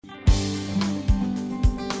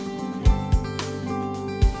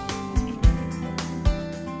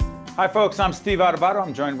Hi, folks. I'm Steve Adubato.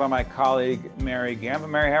 I'm joined by my colleague, Mary Gamba.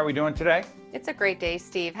 Mary, how are we doing today? It's a great day,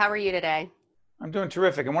 Steve. How are you today? I'm doing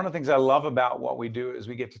terrific. And one of the things I love about what we do is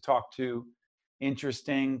we get to talk to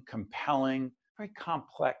interesting, compelling, very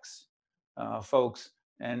complex folks.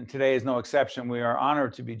 And today is no exception. We are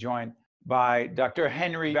honored to be joined by Dr.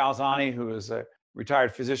 Henry Balzani, who is a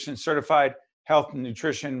retired physician, certified health and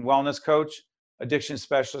nutrition wellness coach, addiction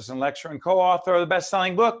specialist and lecturer, and co-author of the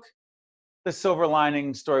best-selling book, The Silver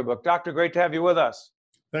Lining Storybook. Doctor, great to have you with us.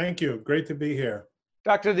 Thank you. Great to be here.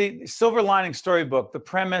 Doctor, the Silver Lining Storybook, the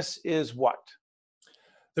premise is what?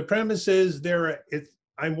 The premise is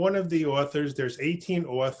I'm one of the authors. There's 18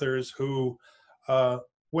 authors who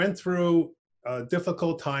went through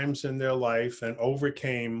difficult times in their life and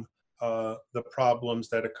overcame the problems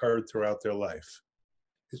that occurred throughout their life.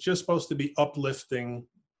 It's just supposed to be uplifting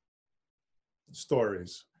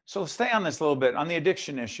stories. So stay on this a little bit. On the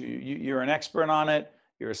addiction issue, you're an expert on it.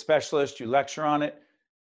 You're a specialist. You lecture on it.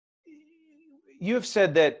 You have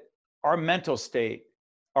said that our mental state,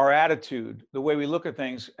 our attitude, the way we look at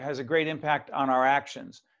things has a great impact on our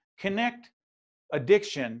actions. Connect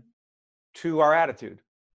addiction to our attitude.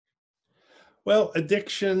 Well,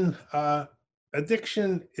 addiction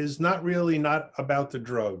is not about the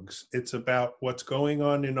drugs. It's about what's going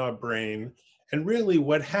on in our brain and really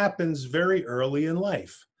what happens very early in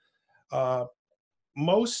life.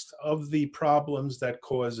 Most of the problems that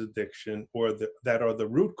cause addiction or that are the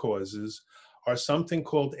root causes are something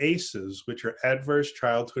called ACEs, which are adverse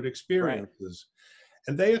childhood experiences. Right.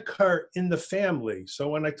 And they occur in the family. So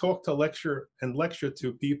when I talk to lecture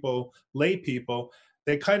to people, lay people,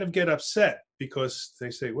 they kind of get upset because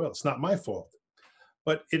they say, well, it's not my fault.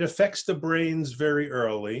 But it affects the brains very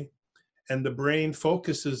early, and the brain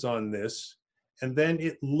focuses on this, and then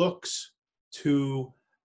it looks to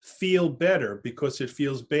feel better because it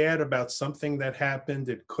feels bad about something that happened.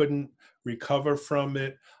 It couldn't recover from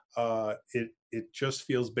it. It just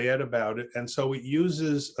feels bad about it. And so it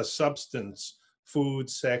uses a substance, food,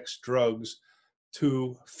 sex, drugs,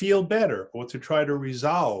 to feel better or to try to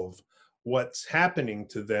resolve what's happening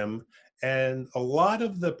to them. And a lot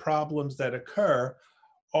of the problems that occur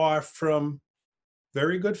are from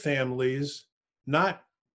very good families, not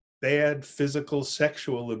bad physical,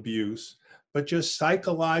 sexual abuse, but just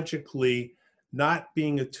psychologically not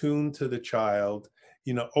being attuned to the child,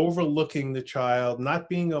 overlooking the child, not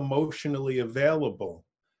being emotionally available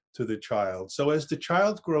to the child. So as the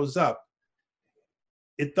child grows up,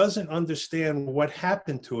 it doesn't understand what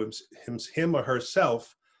happened to him or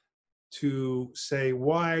herself to say,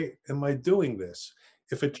 why am I doing this?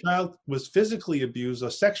 If a child was physically abused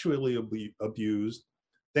or sexually abused,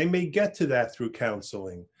 they may get to that through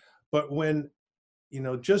counseling. But when,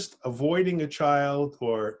 just avoiding a child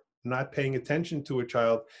or not paying attention to a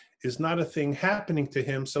child is not a thing happening to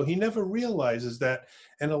him, so he never realizes that.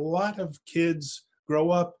 And a lot of kids grow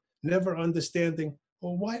up never understanding,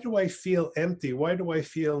 well, why do I feel empty? Why do I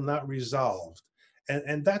feel not resolved?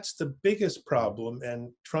 And that's the biggest problem.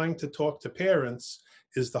 And trying to talk to parents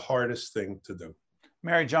is the hardest thing to do.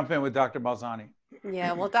 Mary, jump in with Dr. Balzani.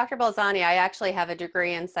 Yeah, well, Dr. Balzani, I actually have a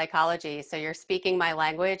degree in psychology, so you're speaking my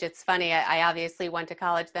language. It's funny, I obviously went to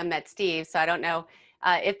college, then met Steve, so I don't know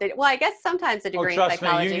I guess sometimes a degree in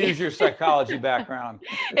psychology. Me, you use your psychology background.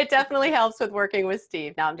 It definitely helps with working with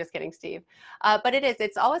Steve. No, I'm just kidding, Steve. But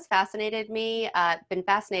it's always fascinated me, been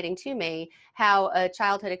fascinating to me, how a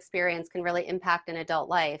childhood experience can really impact an adult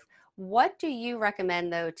life. What do you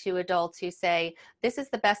recommend, though, to adults who say, this is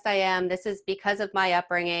the best I am, this is because of my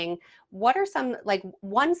upbringing? What are some,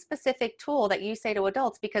 one specific tool that you say to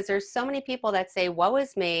adults? Because there's so many people that say, woe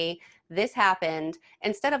is me, this happened,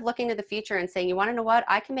 instead of looking to the future and saying, you want to know what?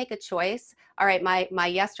 I can make a choice. All right, my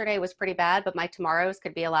yesterday was pretty bad, but my tomorrows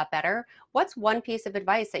could be a lot better. What's one piece of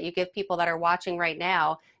advice that you give people that are watching right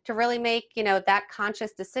now to really make, that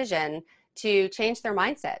conscious decision to change their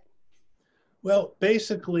mindset? Well,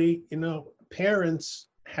 basically, parents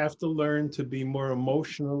have to learn to be more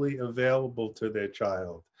emotionally available to their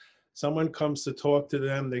child. Someone comes to talk to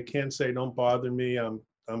them, they can't say, don't bother me, I'm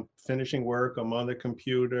finishing work, I'm on the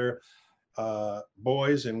computer.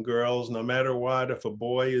 Boys and girls, no matter what, if a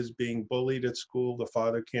boy is being bullied at school, the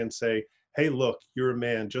father can't say, hey, look, you're a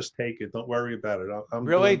man, just take it, don't worry about it.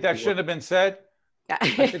 Really? That shouldn't have been said?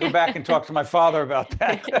 I should go back and talk to my father about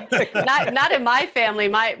that. not in my family.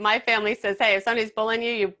 My family says, hey, if somebody's bullying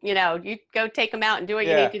you, you go take them out and do what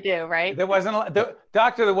you need to do, right? There wasn't there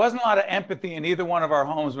wasn't a lot of empathy in either one of our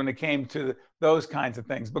homes when it came to those kinds of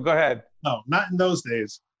things. But go ahead. No, not in those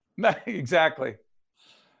days. Exactly.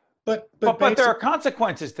 But there are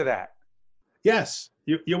consequences to that. Yes,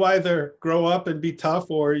 you either grow up and be tough,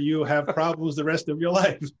 or you have problems the rest of your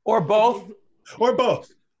life, Or both. or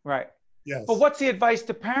both. Right. Yes. But what's the advice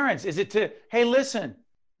to parents? Is it to, hey, listen,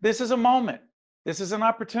 this is a moment. This is an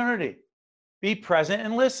opportunity. Be present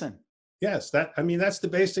and listen. Yes, that's the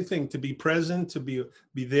basic thing, to be present, to be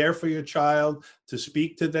there for your child, to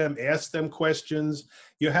speak to them, ask them questions.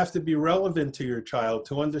 You have to be relevant to your child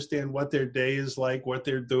to understand what their day is like, what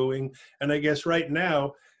they're doing. And I guess right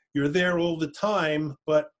now you're there all the time,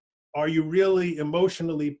 but are you really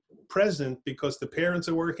emotionally present? Because the parents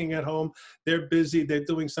are working at home, they're busy, they're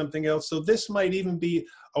doing something else. So this might even be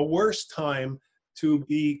a worse time to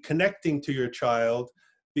be connecting to your child,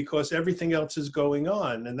 because everything else is going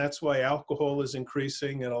on. And that's why alcohol is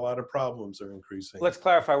increasing and a lot of problems are increasing. Let's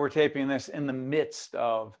clarify, we're taping this in the midst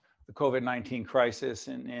of the COVID-19 crisis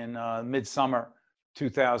in midsummer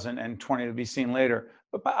 2020, to be seen later.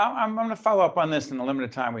 But I'm going to follow up on this in the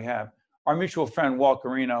limited time we have. Our mutual friend, Walt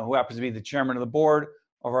Garino, who happens to be the chairman of the board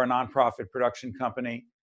of our nonprofit production company,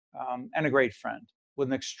 and a great friend with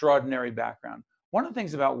an extraordinary background. One of the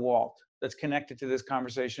things about Walt that's connected to this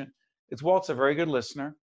conversation is Walt's a very good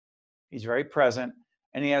listener. He's very present,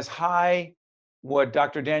 and he has high, what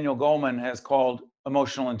Dr. Daniel Goleman has called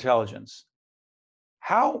emotional intelligence.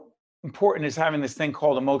 How important is having this thing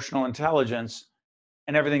called emotional intelligence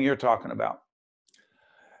and everything you're talking about?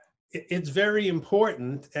 It's very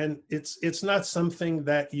important, and it's not something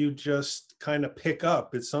that you just kind of pick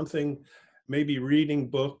up. It's something, maybe reading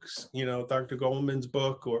books, Dr. Goleman's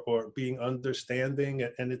book, or being understanding,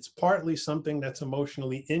 and it's partly something that's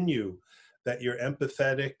emotionally in you, that you're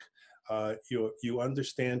empathetic. You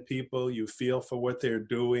understand people, you feel for what they're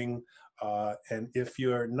doing. And if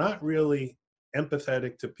you're not really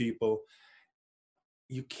empathetic to people,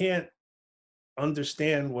 you can't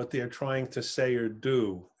understand what they're trying to say or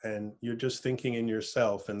do. And you're just thinking in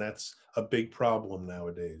yourself. And that's a big problem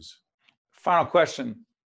nowadays. Final question.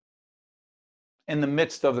 In the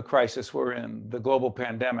midst of the crisis we're in, the global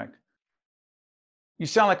pandemic, you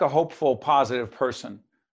sound like a hopeful, positive person.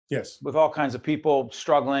 Yes. With all kinds of people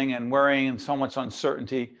struggling and worrying and so much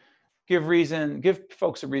uncertainty, give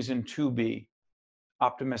folks a reason to be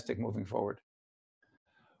optimistic moving forward.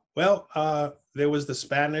 Well, there was the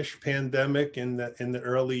Spanish pandemic in the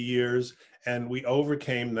early years, and we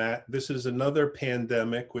overcame that. This is another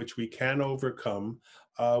pandemic which we can overcome.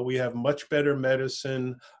 We have much better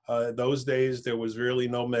medicine. Those days there was really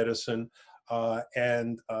no medicine,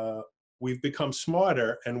 and we've become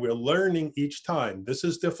smarter, and we're learning each time. This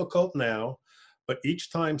is difficult now, but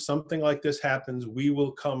each time something like this happens, we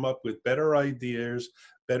will come up with better ideas,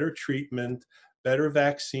 better treatment, better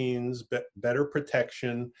vaccines, better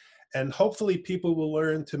protection, and hopefully people will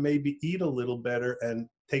learn to maybe eat a little better and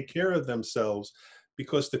take care of themselves,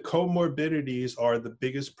 because the comorbidities are the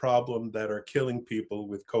biggest problem that are killing people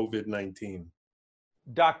with COVID-19.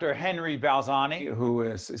 Dr. Henry Balzani, who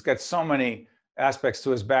has got so many aspects to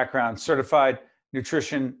his background, certified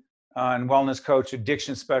nutrition and wellness coach,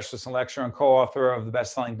 addiction specialist and lecturer, and co-author of the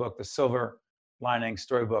best-selling book, The Silver Lining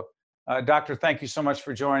Storybook. Doctor, thank you so much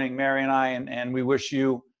for joining Mary and I, and we wish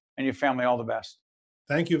you and your family all the best.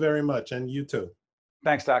 Thank you very much, and you too.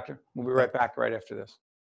 Thanks, Doctor. We'll be right back right after this.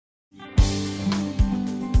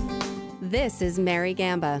 This is Mary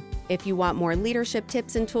Gamba. If you want more leadership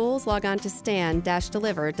tips and tools, log on to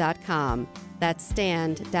stand-deliver.com. That's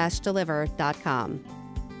stand-deliver.com.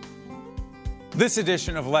 This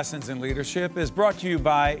edition of Lessons in Leadership is brought to you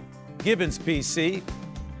by Gibbons PC,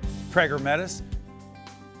 Prager Metis,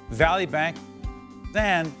 Valley Bank,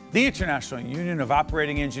 and the International Union of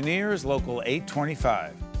Operating Engineers, Local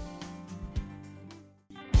 825.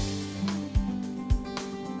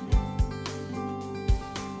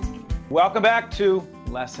 Welcome back to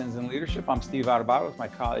Lessons in Leadership. I'm Steve Adubato with my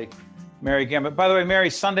colleague, Mary Gambit. By the way, Mary,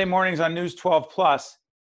 Sunday mornings on News 12 Plus,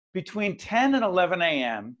 between 10 and 11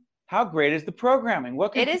 a.m., how great is the programming?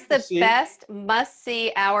 What can it is the best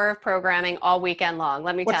must-see hour of programming all weekend long,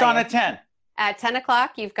 let me tell you. What's on at 10? At 10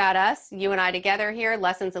 o'clock, you've got us, you and I together here,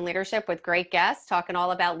 Lessons in Leadership with great guests, talking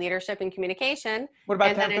all about leadership and communication. What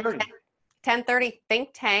about 10:30? 10:30, Think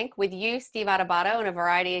Tank with you, Steve Adubato, and a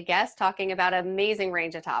variety of guests talking about an amazing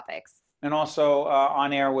range of topics. And also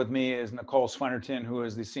on air with me is Nicole Swenerton, who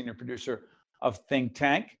is the senior producer of Think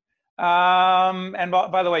Tank. And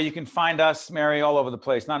by the way, you can find us, Mary, all over the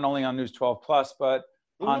place, not only on News 12 Plus, but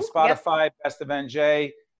on Spotify, yep. Best of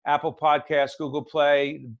NJ, Apple Podcasts, Google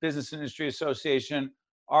Play, Business Industry Association,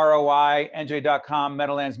 ROI, NJ.com,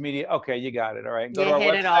 Meadowlands Media. Okay, you got it. All right. Go to our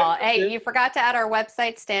website. It all. Hey, you forgot to add our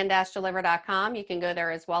website, stand-deliver.com. You can go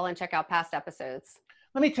there as well and check out past episodes.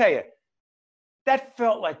 Let me tell you, that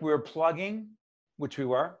felt like we were plugging, which we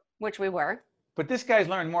were. Which we were. but this guy's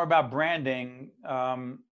learned more about branding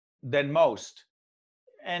than most.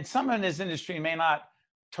 And someone in his industry may not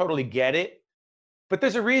totally get it, but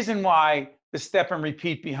there's a reason why the step and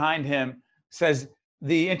repeat behind him says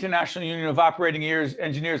the International Union of Operating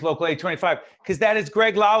Engineers Local 825, because that is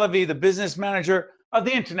Greg Lalevee, the business manager of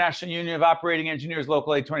the International Union of Operating Engineers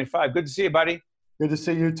Local 825. Good to see you, buddy. Good to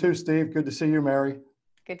see you too, Steve. Good to see you, Mary.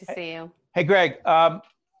 Good to see you. Hey, Greg.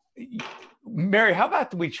 Mary, how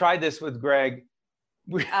about we try this with Greg?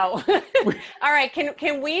 Oh, all right.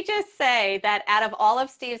 Can we just say that out of all of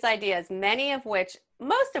Steve's ideas,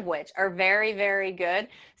 most of which are very, very good,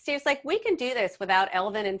 Steve's like, we can do this without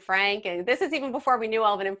Elvin and Frank. And this is even before we knew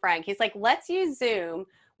Elvin and Frank. He's like, let's use Zoom.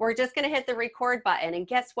 We're just going to hit the record button. And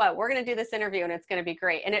guess what? We're going to do this interview and it's going to be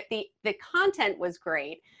great. And the content was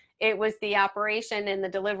great. It was the operation and the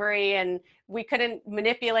delivery, and we couldn't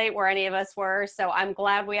manipulate where any of us were. So I'm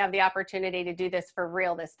glad we have the opportunity to do this for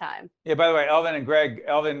real this time. Yeah, by the way, Elvin and Greg,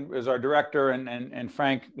 Elvin is our director and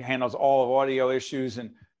Frank handles all of audio issues.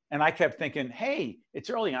 And I kept thinking, hey,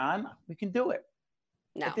 it's early on, we can do it.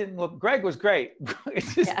 No. It didn't look, Greg was great. It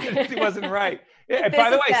just Yeah. it wasn't right. By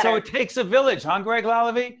the way, better. so it takes a village, huh, Greg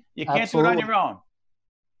Lalevee? You can't do it on Absolutely. your own.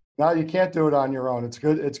 No, you can't do it on your own. It's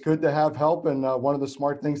good to have help. And one of the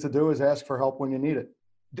smart things to do is ask for help when you need it.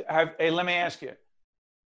 Hey, let me ask you.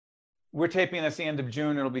 We're taping this the end of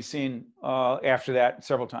June. It'll be seen after that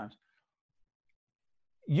several times.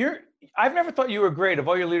 I've never thought you were great of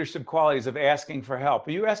all your leadership qualities of asking for help.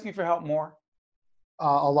 Are you asking for help more?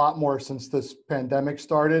 A lot more since this pandemic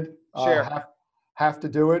started. Sure. Have to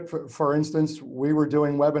do it. For instance, we were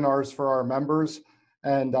doing webinars for our members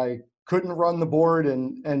and I couldn't run the board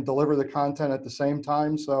and deliver the content at the same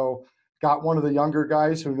time. So got one of the younger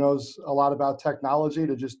guys who knows a lot about technology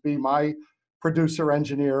to just be my producer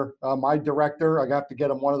engineer, my director. I got to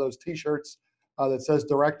get him one of those t-shirts that says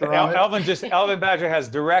director on it. Elvin Badger has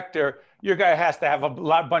director. Your guy has to have a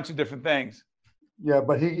bunch of different things. Yeah,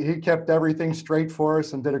 but he kept everything straight for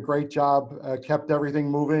us and did a great job, kept everything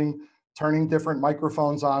moving, turning different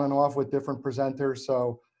microphones on and off with different presenters.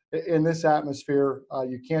 So in this atmosphere,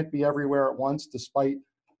 you can't be everywhere at once despite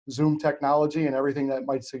Zoom technology and everything that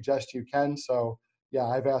might suggest you can. So yeah,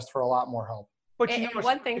 I've asked for a lot more help. But And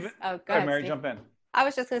one thing, go ahead, Mary, jump in. I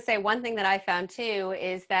was just going to say one thing that I found too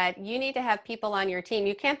is that you need to have people on your team.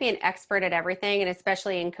 You can't be an expert at everything, and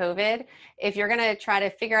especially in COVID, if you're going to try to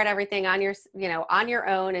figure out everything on your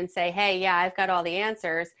own and say, "Hey, yeah, I've got all the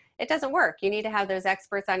answers," it doesn't work. You need to have those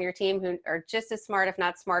experts on your team who are just as smart, if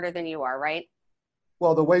not smarter than you are, right?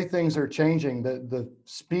 Well, the way things are changing, the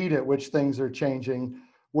speed at which things are changing,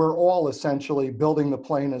 we're all essentially building the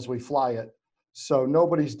plane as we fly it. So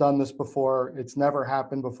nobody's done this before. It's never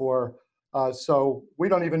happened before. So we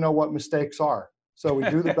don't even know what mistakes are. So we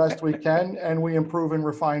do the best we can and we improve and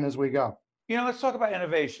refine as we go. Let's talk about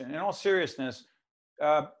innovation. In all seriousness,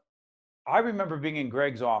 I remember being in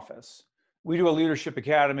Greg's office. We do a leadership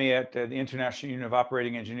academy at the International Union of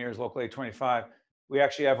Operating Engineers, Local 825. We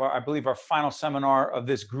actually have, I believe, our final seminar of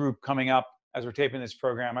this group coming up as we're taping this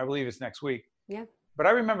program. I believe it's next week. Yeah. But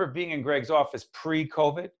I remember being in Greg's office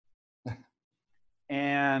pre-COVID,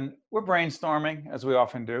 and we're brainstorming, as we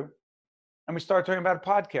often do, and we start talking about a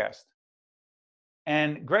podcast.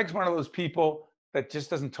 And Greg's one of those people that just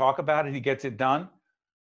doesn't talk about it. He gets it done.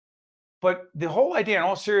 But the whole idea, in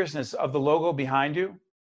all seriousness, of the logo behind you,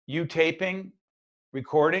 you taping,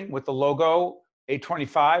 recording with the logo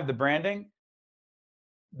 825, the branding,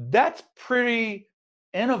 that's pretty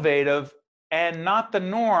innovative and not the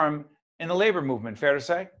norm in the labor movement, fair to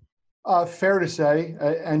say? Fair to say.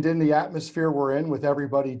 And in the atmosphere we're in with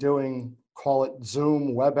everybody doing, call it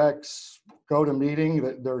Zoom, WebEx,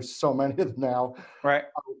 GoToMeeting, there's so many of them now. Right.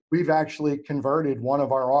 We've actually converted one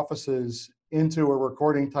of our offices into a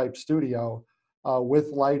recording type studio with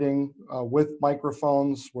lighting, with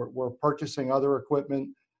microphones. We're purchasing other equipment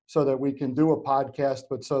so that we can do a podcast,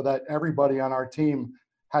 but so that everybody on our team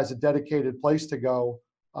has a dedicated place to go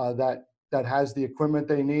that has the equipment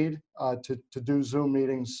they need to do Zoom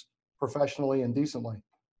meetings professionally and decently.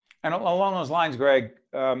 And along those lines, Greg,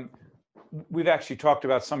 we've actually talked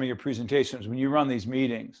about some of your presentations when you run these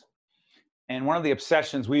meetings. And one of the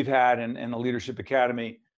obsessions we've had in the Leadership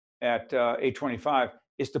Academy at 825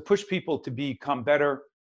 is to push people to become better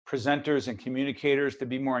presenters and communicators, to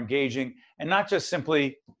be more engaging, and not just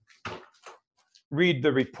simply read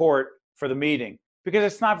the report for the meeting, because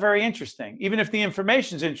it's not very interesting. Even if the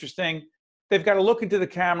information's interesting, they've got to look into the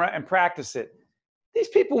camera and practice it. These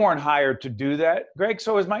people weren't hired to do that, Greg.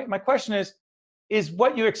 So my question is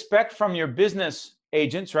what you expect from your business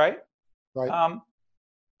agents, right? Right.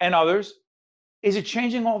 And others, is it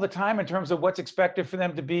changing all the time in terms of what's expected for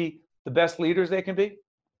them to be the best leaders they can be?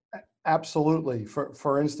 Absolutely.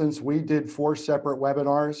 For instance, we did 4 separate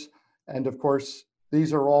webinars, and of course,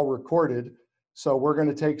 these are all recorded. So we're going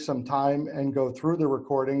to take some time and go through the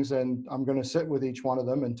recordings, and I'm going to sit with each one of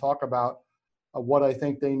them and talk about what I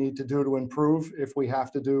think they need to do to improve. If we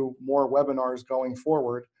have to do more webinars going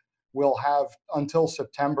forward, we'll have until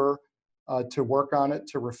September to work on it,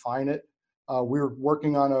 to refine it. We're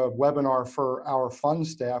working on a webinar for our fund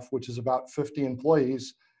staff, which is about 50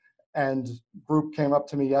 employees. And group came up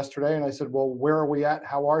to me yesterday and I said, well, where are we at?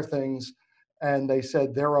 How are things? And they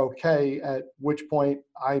said they're okay, at which point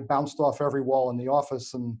I bounced off every wall in the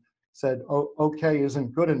office and said, oh, okay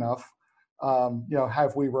isn't good enough.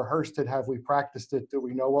 Have we rehearsed it? Have we practiced it? Do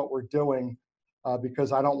we know what we're doing?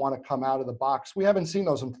 Because I don't want to come out of the box. We haven't seen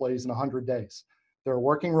those employees in 100 days. They're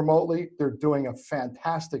working remotely. They're doing a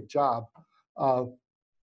fantastic job.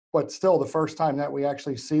 But still, the first time that we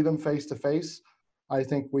actually see them face to face, I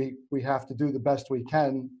think we have to do the best we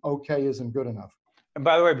can. Okay isn't good enough. And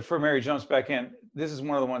by the way, before Mary jumps back in, this is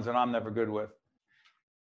one of the ones that I'm never good with.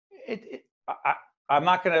 I'm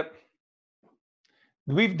not going to,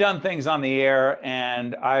 we've done things on the air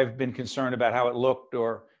and I've been concerned about how it looked,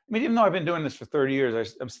 or, I mean, even though I've been doing this for 30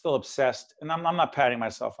 years, I'm still obsessed, and I'm not patting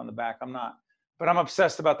myself on the back, I'm not, but I'm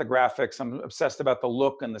obsessed about the graphics. I'm obsessed about the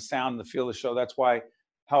look and the sound and the feel of the show. That's why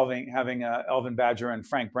having Elvin Badger and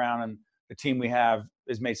Frank Brown and the team we have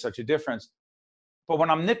has made such a difference. But when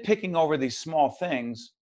I'm nitpicking over these small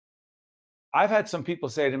things, I've had some people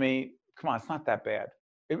say to me, come on, it's not that bad.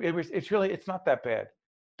 It's not that bad.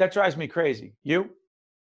 That drives me crazy. You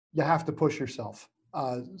have to push yourself.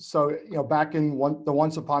 So, back in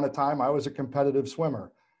once upon a time, I was a competitive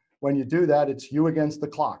swimmer. When you do that, it's you against the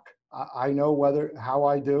clock. I know how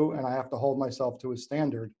I do, and I have to hold myself to a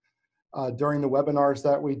standard. During the webinars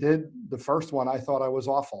that we did, the first one, I thought I was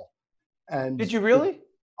awful. And did you really?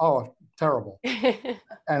 Oh, terrible.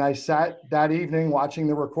 And I sat that evening watching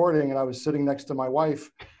the recording, and I was sitting next to my wife,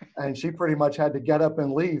 and she pretty much had to get up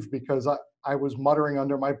and leave because I was muttering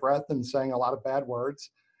under my breath and saying a lot of bad words.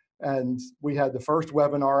 And we had the first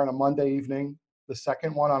webinar on a Monday evening, the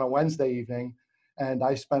second one on a Wednesday evening, and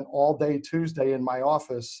I spent all day Tuesday in my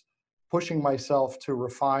office pushing myself to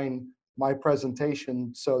refine my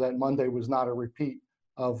presentation so that Monday was not a repeat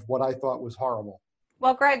of what I thought was horrible.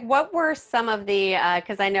 Well, Greg, what were some of the,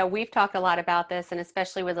 because I know we've talked a lot about this, and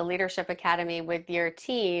especially with the Leadership Academy with your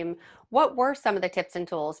team, what were some of the tips and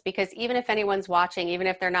tools? Because even if anyone's watching, even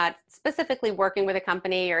if they're not specifically working with a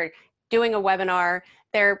company or doing a webinar,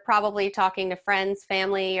 they're probably talking to friends,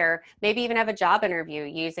 family, or maybe even have a job interview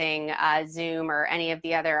using Zoom or any of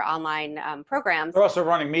the other online programs. They're also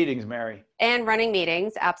running meetings, Mary. And running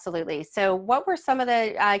meetings, absolutely. So what were some of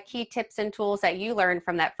the key tips and tools that you learned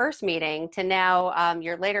from that first meeting to now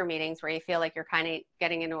your later meetings where you feel like you're kind of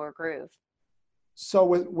getting into a groove? So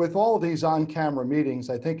with all of these on-camera meetings,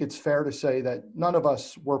 I think it's fair to say that none of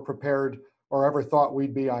us were prepared or ever thought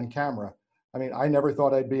we'd be on camera. I mean, I never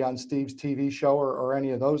thought I'd be on Steve's TV show or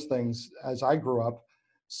any of those things as I grew up.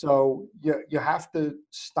 So you have to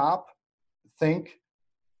stop, think,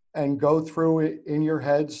 and go through it in your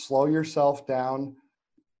head, slow yourself down,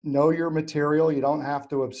 know your material. You don't have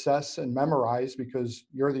to obsess and memorize because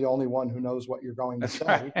you're the only one who knows what you're going to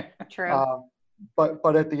say. Right. True.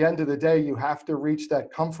 But at the end of the day, you have to reach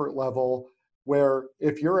that comfort level where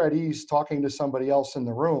if you're at ease talking to somebody else in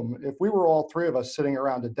the room, if we were all three of us sitting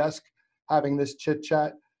around a desk having this chit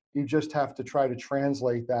chat, you just have to try to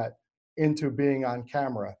translate that into being on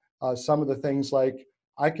camera. Some of the things like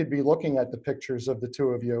I could be looking at the pictures of the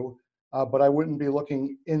two of you, but I wouldn't be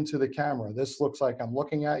looking into the camera. This looks like I'm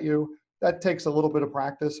looking at you. That takes a little bit of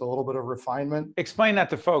practice, a little bit of refinement. Explain that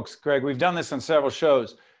to folks, Greg. We've done this on several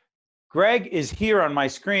shows. Greg is here on my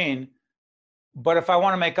screen, but if I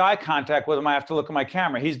want to make eye contact with him, I have to look at my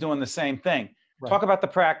camera. He's doing the same thing. Right. Talk about the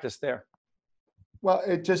practice there. Well,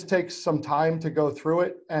 it just takes some time to go through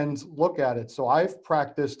it and look at it. So I've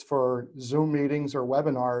practiced for Zoom meetings or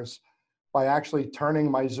webinars by actually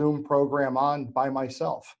turning my Zoom program on by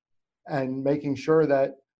myself and making sure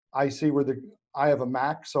that I see I have a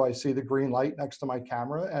Mac, so I see the green light next to my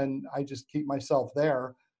camera, and I just keep myself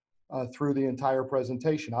there through the entire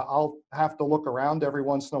presentation. I'll have to look around every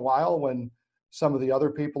once in a while when some of the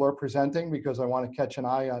other people are presenting because I want to catch an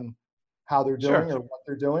eye on how they're doing Sure. or what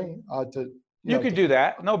they're doing. You could do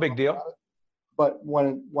that. No big deal. But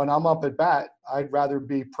when I'm up at bat, I'd rather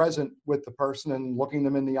be present with the person and looking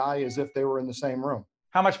them in the eye as if they were in the same room.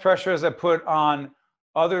 How much pressure does that put on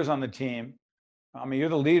others on the team? I mean, you're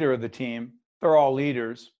the leader of the team. They're all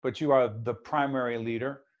leaders, but you are the primary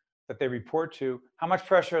leader that they report to. How much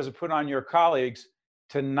pressure has it put on your colleagues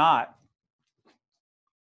to not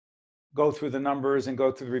go through the numbers and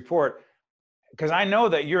go through the report? Because I know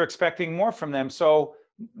that you're expecting more from them. So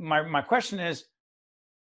my question is,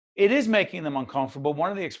 it is making them uncomfortable.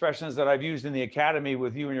 One of the expressions that I've used in the academy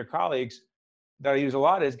with you and your colleagues that I use a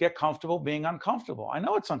lot is get comfortable being uncomfortable. I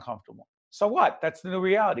know it's uncomfortable. So what? That's the new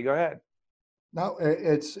reality. Go ahead. No,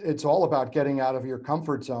 it's all about getting out of your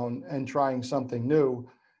comfort zone and trying something new.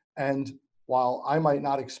 And while I might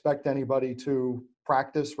not expect anybody to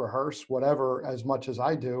practice, rehearse, whatever, as much as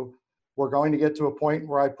I do, we're going to get to a point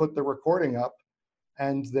where I put the recording up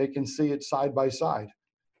and they can see it side by side.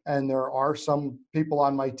 And there are some people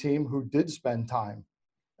on my team who did spend time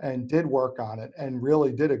and did work on it and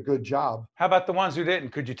really did a good job. How about the ones who didn't?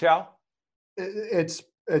 Could you tell? It's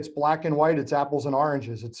black and white. It's apples and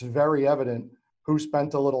oranges. It's very evident who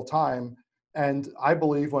spent a little time. And I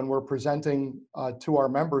believe when we're presenting to our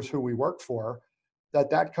members who we work for,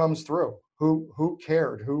 that comes through. Who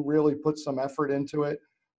cared? Who really put some effort into it?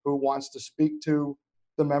 Who wants to speak to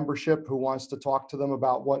the membership? Who wants to talk to them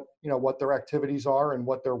about what their activities are and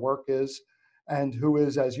what their work is? And who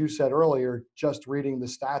is, as you said earlier, just reading the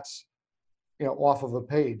stats, off of a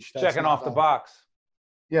page. Checking off the box.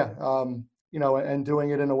 Yeah. And doing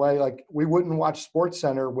it in a way like we wouldn't watch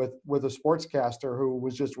SportsCenter with a sportscaster who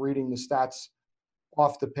was just reading the stats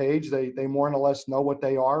off the page. They more or less know what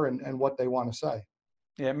they are and what they want to say.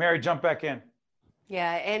 Yeah, Mary, jump back in.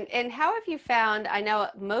 Yeah, and how have you found, I know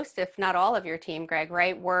most, if not all of your team, Greg,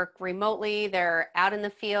 right, work remotely, they're out in the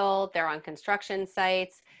field, they're on construction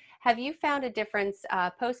sites. Have you found a difference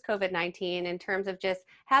post-COVID-19 in terms of just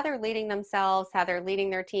how they're leading themselves, how they're leading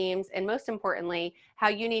their teams, and most importantly, how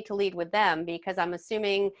you need to lead with them? Because I'm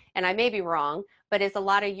assuming, and I may be wrong, but is a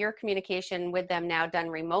lot of your communication with them now done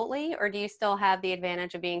remotely, or do you still have the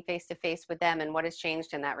advantage of being face-to-face with them, and what has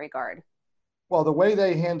changed in that regard? Well, the way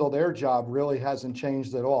they handle their job really hasn't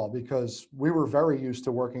changed at all because we were very used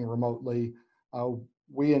to working remotely.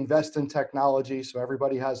 We invest in technology, so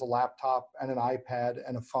everybody has a laptop and an iPad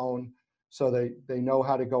and a phone, so they know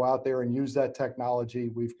how to go out there and use that technology.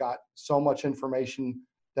 We've got so much information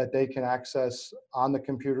that they can access on the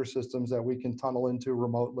computer systems that we can tunnel into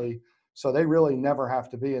remotely, so they really never have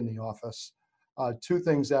to be in the office. Two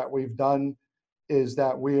things that we've done is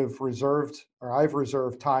that I've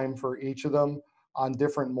reserved time for each of them on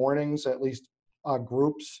different mornings, at least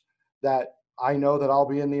groups that I know that I'll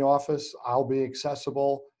be in the office, I'll be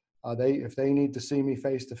accessible. If they need to see me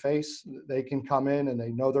face to face, they can come in and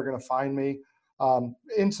they know they're going to find me.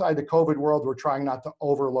 Inside the COVID world, we're trying not to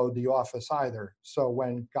overload the office either. So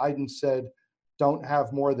when guidance said, don't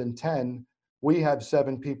have more than 10, we have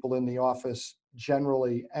 7 people in the office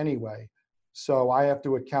generally anyway. So I have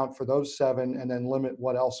to account for those 7 and then limit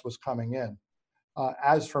what else was coming in.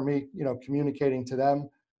 As for me, communicating to them,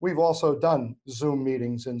 we've also done Zoom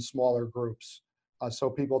meetings in smaller groups. So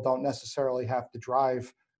people don't necessarily have to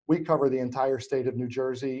drive. We cover the entire state of New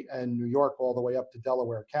Jersey and New York all the way up to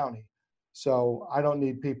Delaware County. So I don't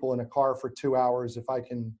need people in a car for 2 hours if I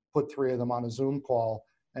can put 3 of them on a Zoom call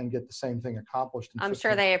and get the same thing accomplished. I'm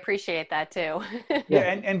sure they appreciate that too. Yeah,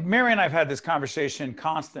 and Mary and I've had this conversation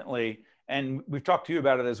constantly, and we've talked to you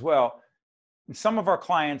about it as well. Some of our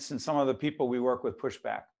clients and some of the people we work with push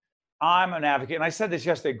back. I'm an advocate, and I said this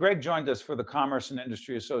yesterday. Greg joined us for the Commerce and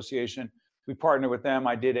Industry Association. We partnered with them.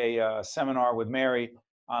 I did a seminar with Mary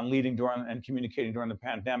on leading during and communicating during the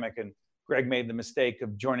pandemic, and Greg made the mistake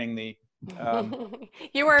of joining the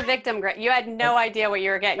You were a victim, Greg. You had no idea what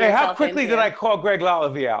you were getting Hey, yourself how quickly into. did I call Greg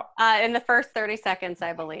Lalevee out? In the first 30 seconds,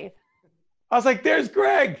 I believe. I was like, there's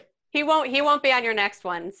Greg. He won't be on your next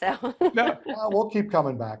one, so. No. We'll keep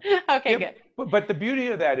coming back. Okay, Yeah, good. but the beauty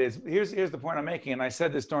of that is, here's the point I'm making, and I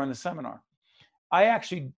said this during the seminar. I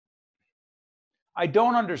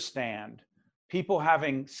don't understand people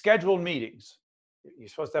having scheduled meetings. You're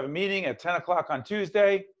supposed to have a meeting at 10 o'clock on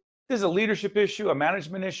Tuesday. This is a leadership issue, a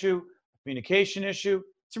management issue, a communication issue.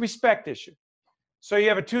 It's a respect issue. So you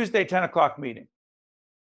have a Tuesday 10 o'clock meeting.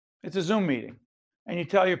 It's a Zoom meeting. And you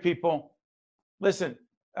tell your people, listen,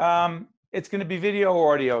 it's going to be video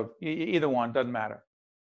or audio, either one, doesn't matter.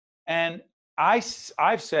 And I've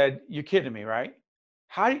said, you're kidding me, right?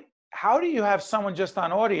 How do you have someone just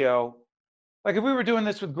on audio? Like if we were doing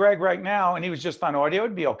this with Greg right now and he was just on audio,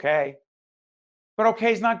 it'd be okay. But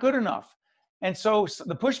okay is not good enough. And so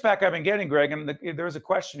the pushback I've been getting, Greg, and there's a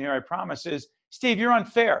question here, I promise, is, Steve, you're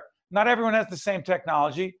unfair. Not everyone has the same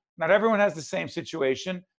technology. Not everyone has the same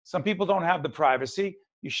situation. Some people don't have the privacy.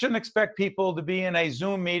 You shouldn't expect people to be in a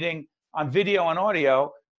Zoom meeting on video and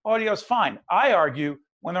audio. Audio's fine. I argue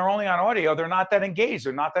when they're only on audio, they're not that engaged.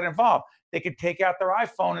 They're not that involved. They could take out their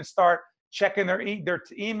iPhone and start checking their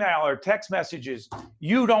email or text messages.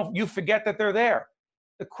 You forget that they're there.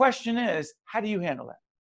 The question is, how do you handle that?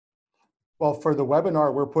 Well, for the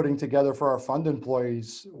webinar we're putting together for our fund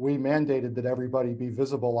employees, we mandated that everybody be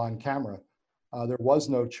visible on camera. There was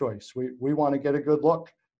no choice. We want to get a good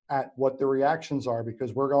look at what the reactions are,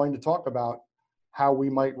 because we're going to talk about how we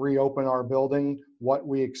might reopen our building, what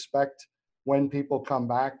we expect when people come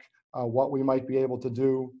back, what we might be able to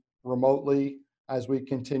do remotely as we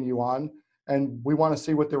continue on. And we want to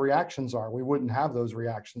see what the reactions are. We wouldn't have those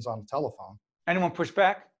reactions on the telephone. Anyone push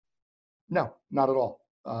back? No, not at all.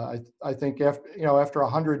 I think after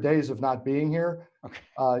 100 days of not being here, Okay.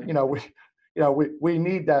 we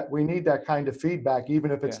need that kind of feedback,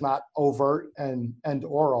 even if it's not overt and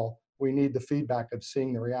oral. We need the feedback of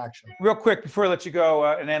seeing the reaction. Real quick before I let you go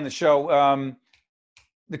and end the show,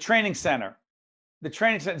 the training center. The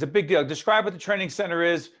training center is a big deal. Describe what the training center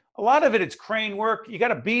is. A lot of it's crane work. You got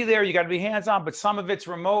to be there. You got to be hands-on, but some of it's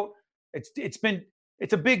remote. It's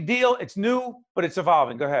a big deal. It's new, but it's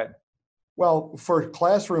evolving. Go ahead. Well, for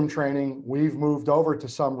classroom training, we've moved over to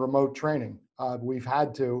some remote training. We've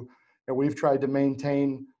had to, and we've tried to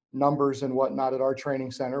maintain numbers and whatnot at our training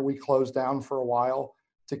center. We closed down for a while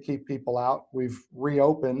to keep people out. We've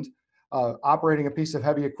reopened. Operating a piece of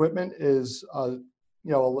heavy equipment is, a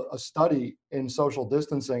study in social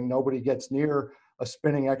distancing. Nobody gets near a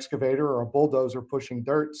spinning excavator or a bulldozer pushing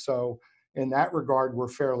dirt. So in that regard, we're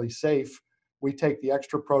fairly safe. We take the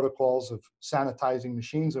extra protocols of sanitizing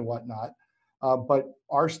machines and whatnot. But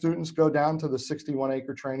our students go down to the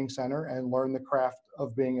 61-acre training center and learn the craft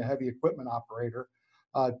of being a heavy equipment operator.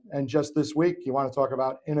 And just this week, you want to talk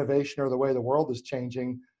about innovation or the way the world is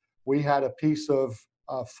changing. We had a piece of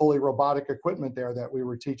fully robotic equipment there that we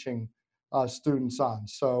were teaching students on.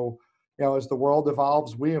 So, as the world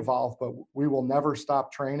evolves, we evolve, but we will never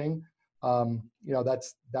stop training.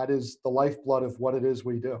 That is the lifeblood of what it is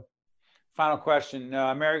we do. Final question.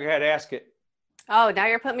 Mary, go ahead, ask it. Oh, now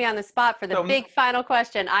you're putting me on the spot for the big final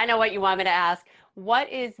question. I know what you want me to ask. What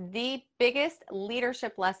is the biggest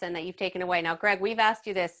leadership lesson that you've taken away? Now, Greg, we've asked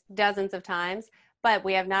you this dozens of times, but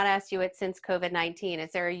we have not asked you it since COVID-19.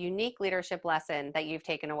 Is there a unique leadership lesson that you've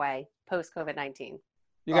taken away post-COVID-19?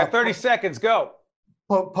 You got 30 seconds, go.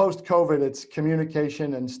 Post-COVID, it's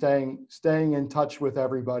communication and staying in touch with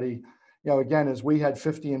everybody. Again, as we had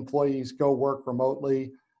 50 employees go work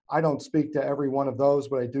remotely, I don't speak to every one of those,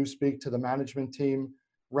 but I do speak to the management team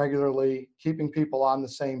regularly. Keeping people on the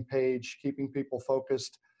same page, keeping people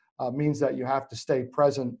focused means that you have to stay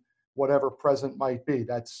present, whatever present might be.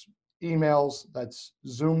 That's emails, that's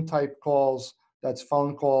Zoom type calls, that's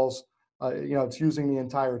phone calls. It's using the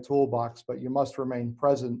entire toolbox, but you must remain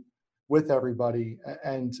present with everybody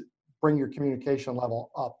and bring your communication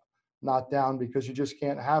level up, not down, because you just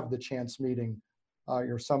can't have the chance meeting.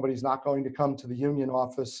 Somebody's not going to come to the union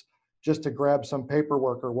office just to grab some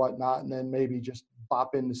paperwork or whatnot, and then maybe just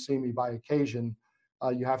bop in to see me by occasion.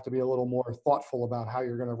 You have to be a little more thoughtful about how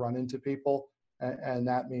you're going to run into people, and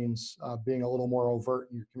that means being a little more overt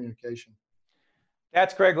in your communication.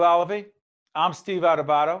 That's Greg Lalevee. I'm Steve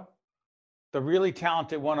Adubato. The really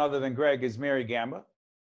talented one other than Greg is Mary Gamba,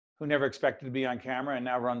 who never expected to be on camera and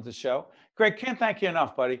now runs the show. Greg, can't thank you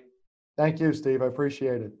enough, buddy. Thank you, Steve. I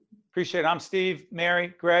appreciate it. Appreciate it. I'm Steve,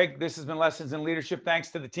 Mary, Greg. This has been Lessons in Leadership. Thanks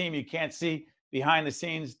to the team. You can't see behind the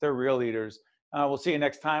scenes. They're real leaders. We'll see you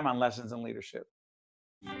next time on Lessons in Leadership.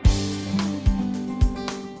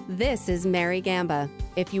 This is Mary Gamba.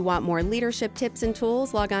 If you want more leadership tips and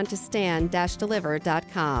tools, log on to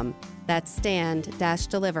stand-deliver.com. That's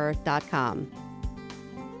stand-deliver.com.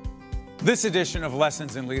 This edition of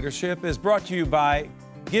Lessons in Leadership is brought to you by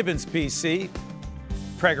Gibbons PC,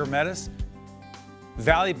 Prager Metis,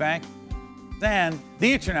 Valley Bank, and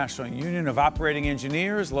the International Union of Operating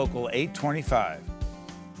Engineers, Local 825.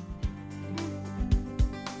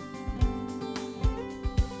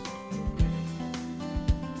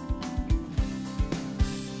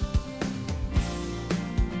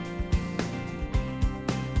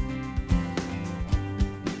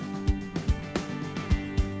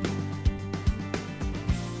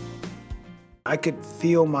 I could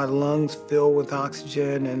feel my lungs fill with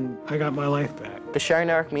oxygen, and I got my life back. The Sharing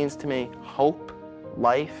Network means to me hope,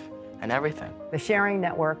 life, and everything. The Sharing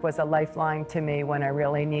Network was a lifeline to me when I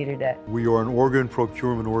really needed it. We are an organ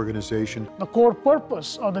procurement organization. The core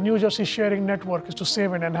purpose of the New Jersey Sharing Network is to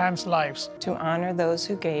save and enhance lives. To honor those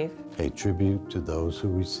who gave. Pay tribute to those who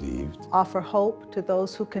received. Offer hope to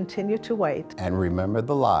those who continue to wait. And remember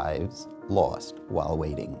the lives lost while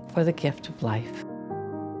waiting. For the gift of life.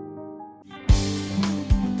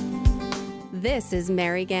 This is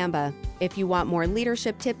Mary Gamba. If you want more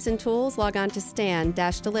leadership tips and tools, log on to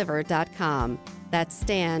stand-deliver.com. That's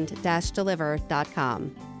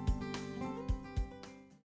stand-deliver.com.